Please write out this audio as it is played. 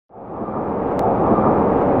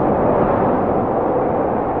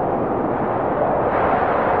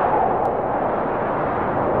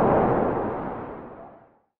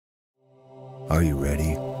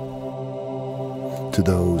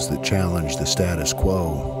To those that challenge the status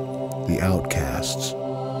quo, the outcasts,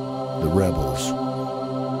 the rebels,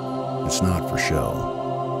 it's not for show.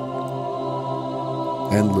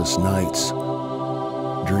 Endless nights,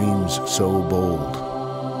 dreams so bold,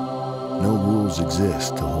 no rules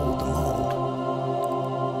exist to hold the mold.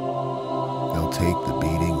 They'll take the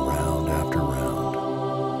beating round after round.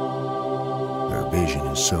 Their vision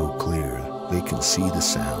is so clear, they can see the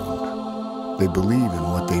sound. They believe in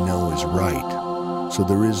what they know is right, so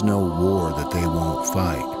there is no war that they won't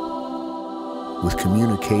fight. With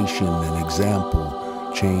communication and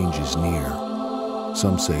example, change is near.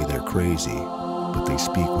 Some say they're crazy, but they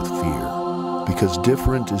speak with fear. Because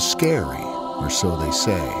different is scary, or so they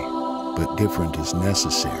say, but different is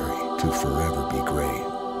necessary to forever be great.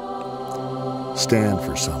 Stand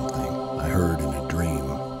for something, I heard in a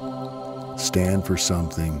dream. Stand for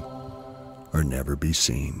something, or never be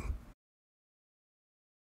seen.